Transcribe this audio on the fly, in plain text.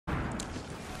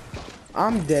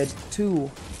I'm dead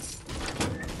too.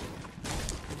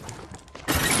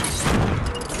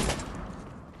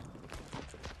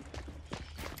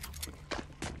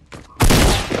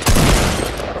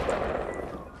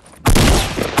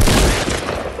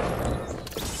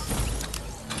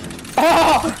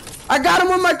 Oh! I got him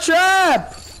with my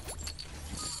trap!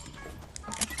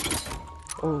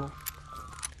 Oh.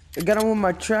 I got him with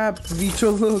my trap,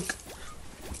 Vito, look.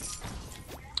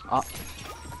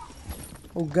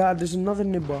 Oh god, there's another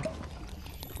nibba.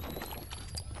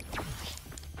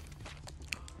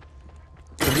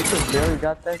 You just barely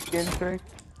got that skin trick?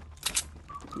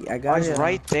 Yeah, I got it. He's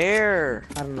right there.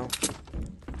 I don't know.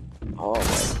 Oh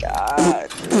my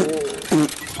god.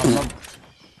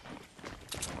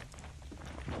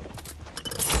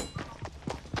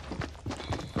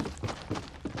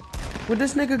 Where'd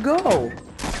this nigga go?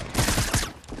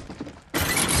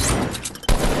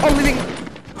 Oh, living.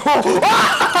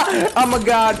 Oh my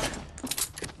god.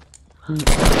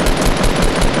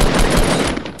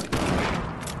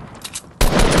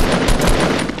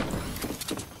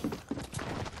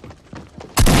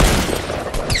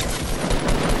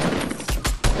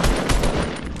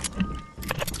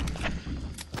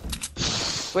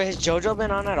 Wait, has JoJo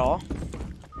been on at all?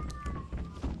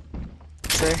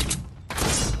 Sure.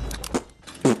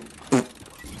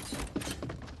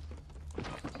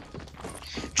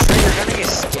 Trey, you're gonna get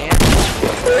scammed.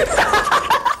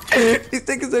 These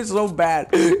niggas are so bad.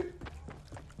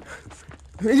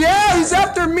 Yeah, he's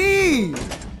after me.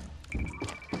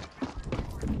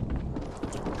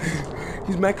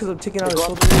 He's mad because I'm taking out his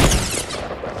soldier.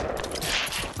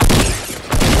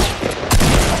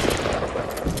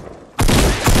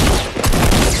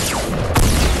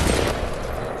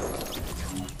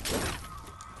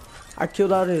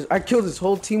 I killed his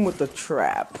whole team with the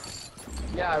trap.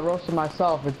 Yeah, I roasted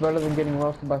myself. It's better than getting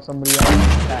roasted by somebody else.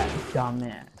 That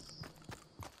dumbass.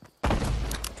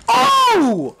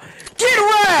 Oh! Get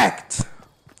wrecked!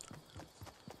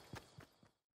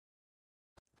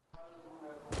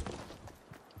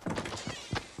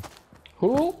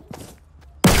 Who?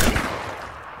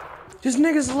 This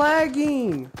nigga's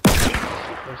lagging.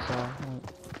 Supercell.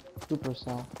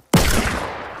 Supercell.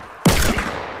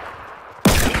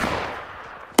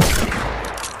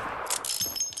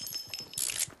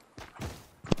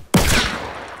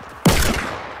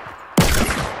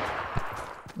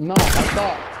 No, I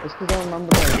thought it's because I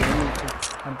remember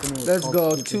that company. Let's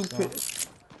go. 2 pit.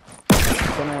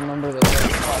 Then I remember that.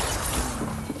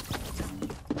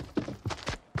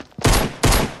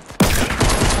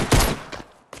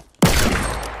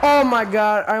 Oh my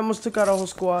god! I almost took out a whole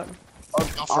squad.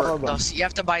 No, see, you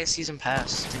have to buy a season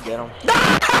pass to get them.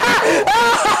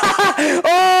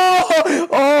 Oh!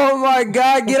 Oh my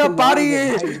god! Get up out of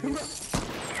here!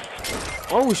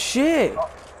 Oh shit!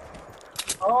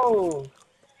 Oh.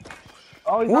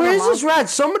 Oh, where is this rat?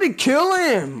 Somebody kill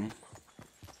him!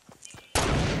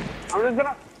 I'm just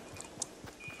gonna.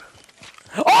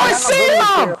 Oh, I see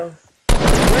him!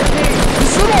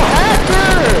 This little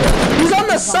hacker! He's on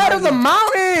the side of the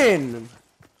mountain!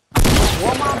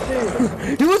 What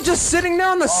mountain? He was just sitting there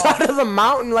on the side of the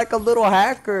mountain like a little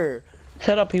hacker.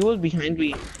 Shut up, he was behind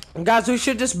me. Guys, we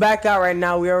should just back out right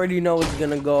now. We already know what's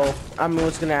gonna go. I mean,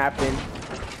 what's gonna happen.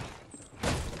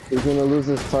 He's gonna lose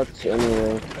his touch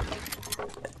anyway.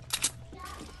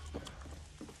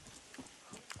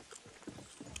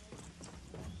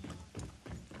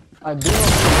 I do.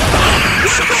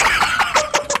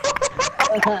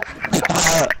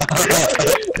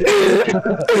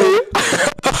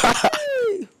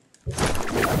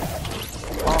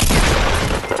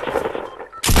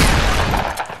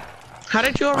 How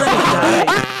did you already die?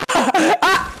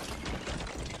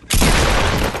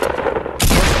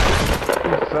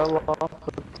 He fell off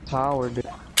the tower, dude.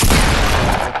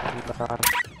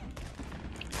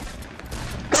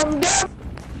 Come down!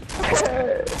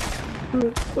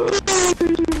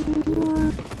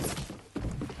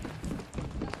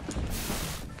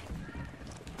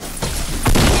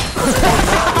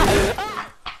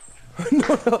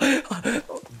 No.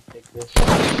 Take this.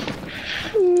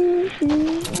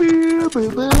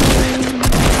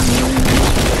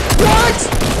 What?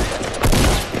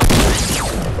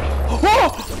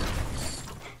 Oh!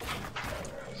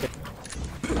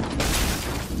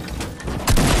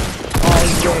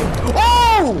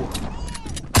 Oh!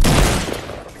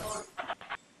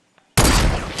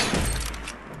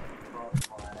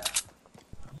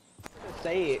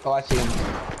 Say it. Oh, I see him.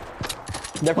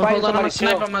 They're Well, fighting hold on, I'm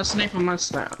somebody. gonna snipe, I'm gonna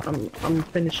snipe. I'm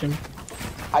finishing.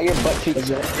 I get butt cheeks.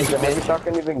 Is your baby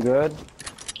shotgun even good?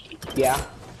 Yeah.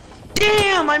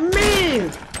 Damn, I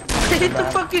missed! I hit the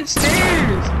fucking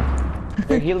stairs!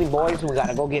 They're healing boys. We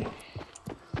gotta go get it.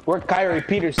 We're Kyrie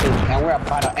Peterson, and we're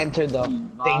about to enter the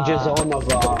danger zone of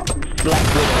Black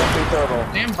Widow Turtle.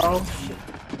 Damn, bro.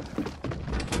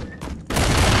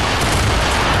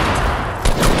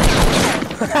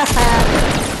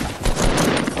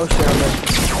 Oh shit, I'm dead.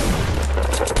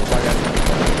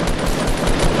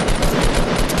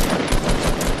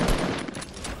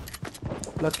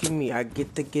 Lucky me, I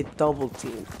get to get double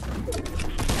teamed.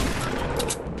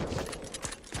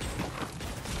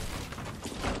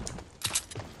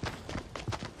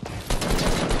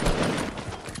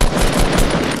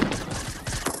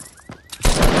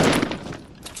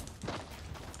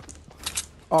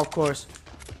 Oh, of course.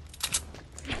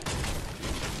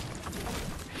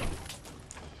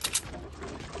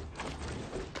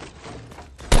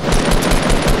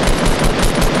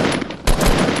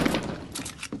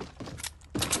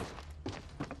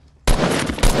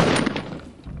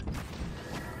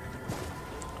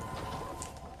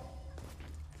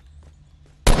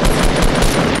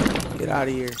 Get out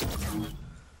of here.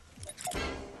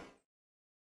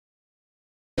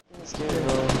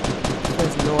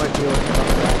 There's no idea what's about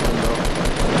to happen, bro.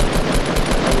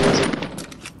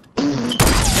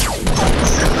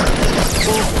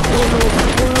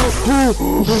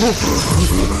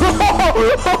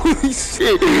 Holy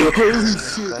shit! Holy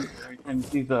shit! And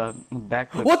see the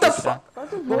backflip. What the fuck?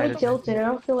 That's very tilted. I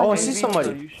don't feel like. Oh, I see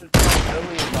somebody. You should tell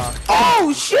Billy about it.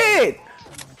 Oh shit!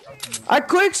 I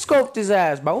quick scoped his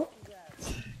ass, bro.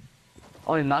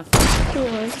 Oh, he knocked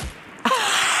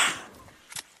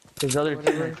his other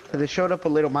team. They showed up a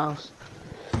little mouse.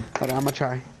 But I'ma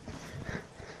try.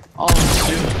 Oh,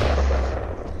 shoot.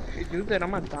 You do that,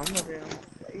 I'm gonna download it.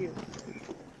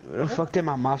 Where the fuck did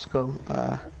my mouse go?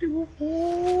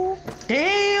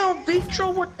 Damn,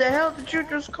 Vitro, what the hell did you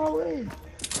just call in?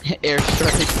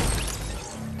 Airstrike.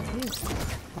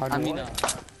 I mean,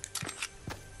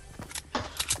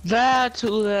 That's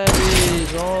who that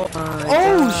is. Oh my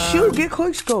Oh God. shoot! Get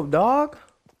quick scope, dog.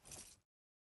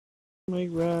 My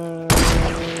God.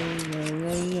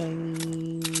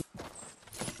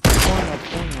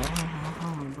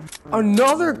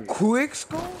 Another quick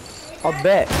scope? I'll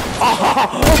bet. I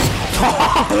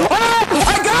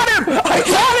got him! I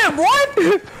got him! What?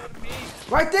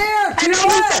 Right there! To your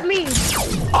left! Me.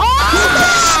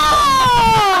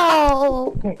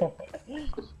 Oh!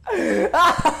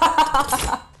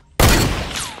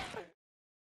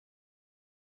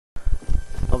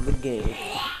 Of the game.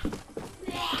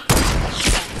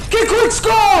 Get quick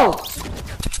scope!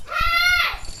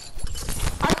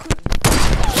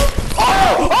 Oh!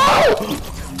 Oh!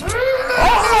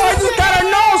 Oh! I just got a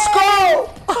no scope!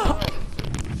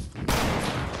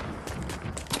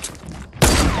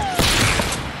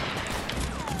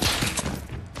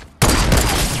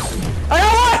 I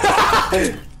got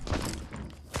one!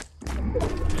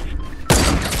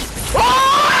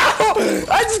 Oh!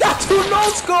 I just got two no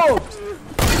scopes!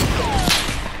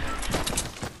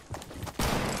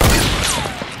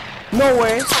 No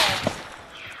way.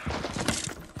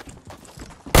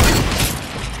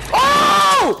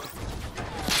 Oh!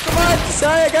 Come on,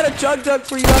 sorry, I got a jug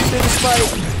for you after this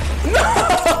fight. No!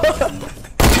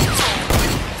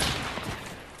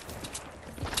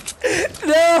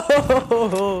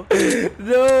 No!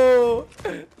 No!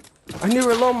 I need to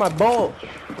reload my bolt.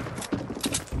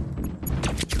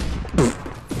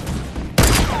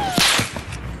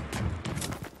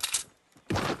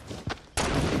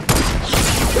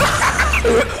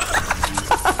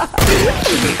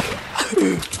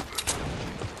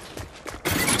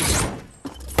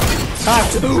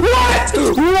 What?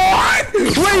 What?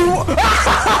 Wait, what?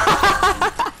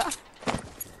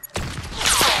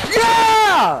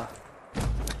 Yeah!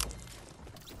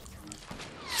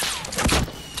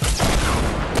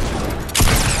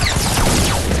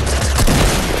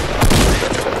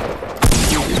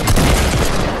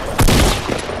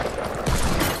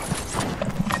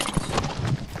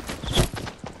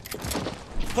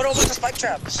 Put over the spike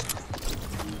traps.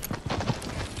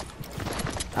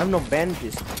 I have no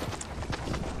bandages.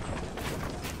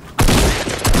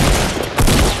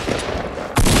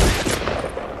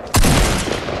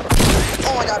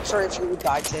 Oh my God, sorry if you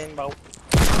died to him, bro.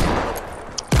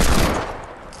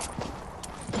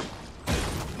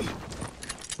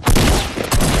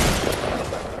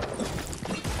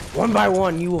 One by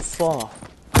one, you will fall.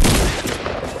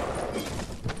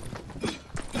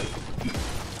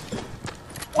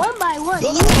 One by one.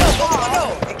 Build the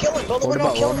window, and kill him, build the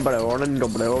window, kill him.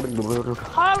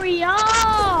 Hurry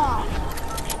up!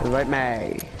 Right,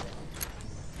 May.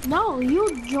 No, you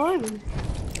join.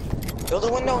 Build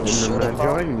the window and shoot him,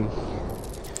 bro. Join me.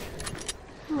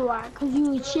 Why? Cause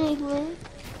you a chick, man.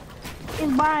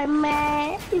 Is Brian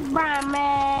mad? Is Brian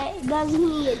mad? Doesn't he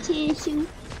need a tissue?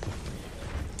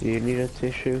 Do you need a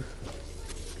tissue?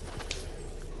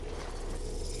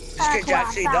 This kid's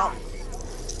actually dumb.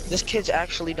 This kid's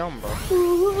actually dumb, bro.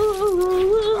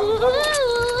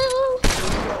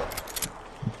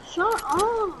 Shut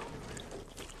up.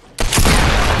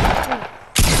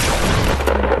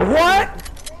 What?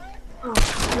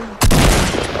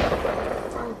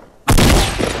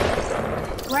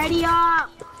 Ready up.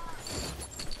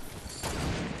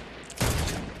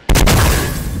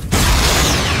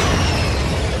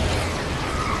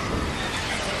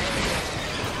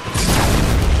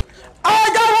 Oh, I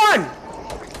got one!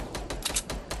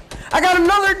 I got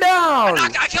another down!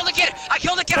 I killed the kid! I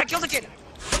killed the kid! I killed the kid!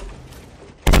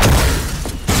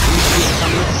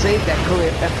 I'm gonna save that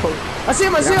clip. That post. I see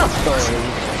him, I see him!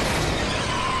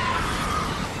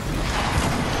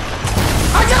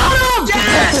 I got him!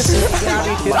 Yes!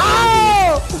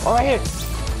 Oh! Oh, right here.